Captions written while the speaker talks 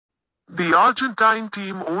The Argentine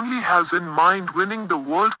team only has in mind winning the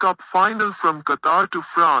World Cup final from Qatar to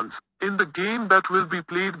France, in the game that will be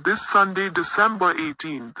played this Sunday, December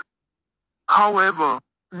 18th. However,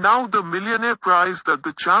 now the Millionaire prize that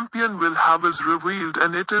the champion will have is revealed,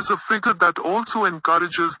 and it is a figure that also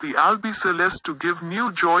encourages the Albiceleste to give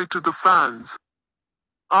new joy to the fans.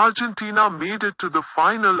 Argentina made it to the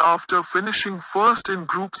final after finishing first in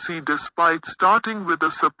Group C despite starting with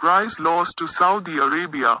a surprise loss to Saudi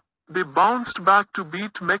Arabia. They bounced back to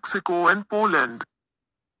beat Mexico and Poland.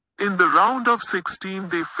 In the round of 16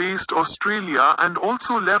 they faced Australia and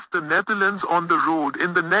also left the Netherlands on the road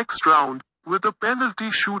in the next round, with a penalty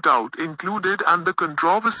shootout included and the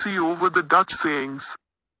controversy over the Dutch sayings.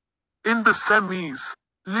 In the semis,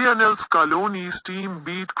 Lionel Scaloni's team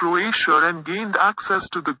beat Croatia and gained access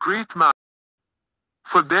to the great match.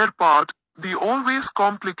 For their part, the always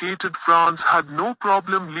complicated France had no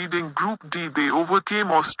problem leading Group D. They overcame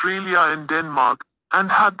Australia and Denmark, and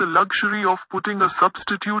had the luxury of putting a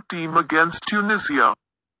substitute team against Tunisia.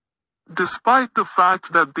 Despite the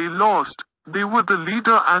fact that they lost, they were the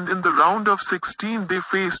leader, and in the round of 16 they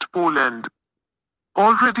faced Poland.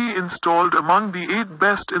 Already installed among the 8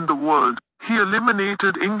 best in the world, he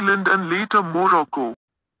eliminated England and later Morocco.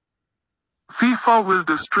 FIFA will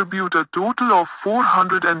distribute a total of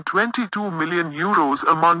 €422 million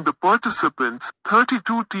among the participants,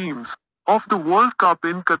 32 teams, of the World Cup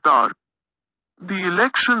in Qatar. The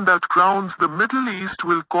election that crowns the Middle East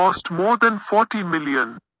will cost more than $40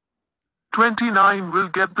 million. 29 will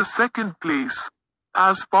get the second place.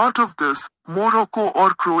 As part of this, Morocco or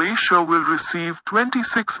Croatia will receive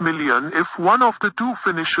 $26 million if one of the two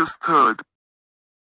finishes third.